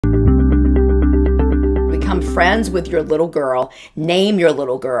become friends with your little girl, name your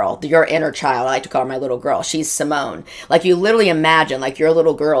little girl, your inner child. I like to call her my little girl. She's Simone. Like, you literally imagine like your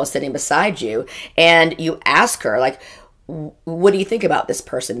little girl is sitting beside you, and you ask her, like, what do you think about this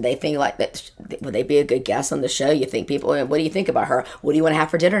person? They think like that. Would they be a good guest on the show? You think people, what do you think about her? What do you want to have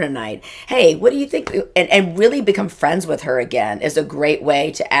for dinner tonight? Hey, what do you think? And really become friends with her again is a great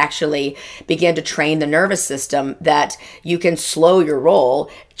way to actually begin to train the nervous system that you can slow your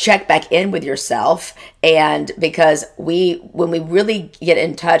roll, check back in with yourself. And because when we really get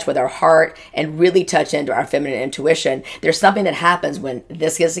in touch with our heart and really touch into our feminine intuition, there's something that happens when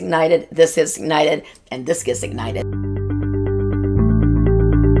this gets ignited, and this gets ignited.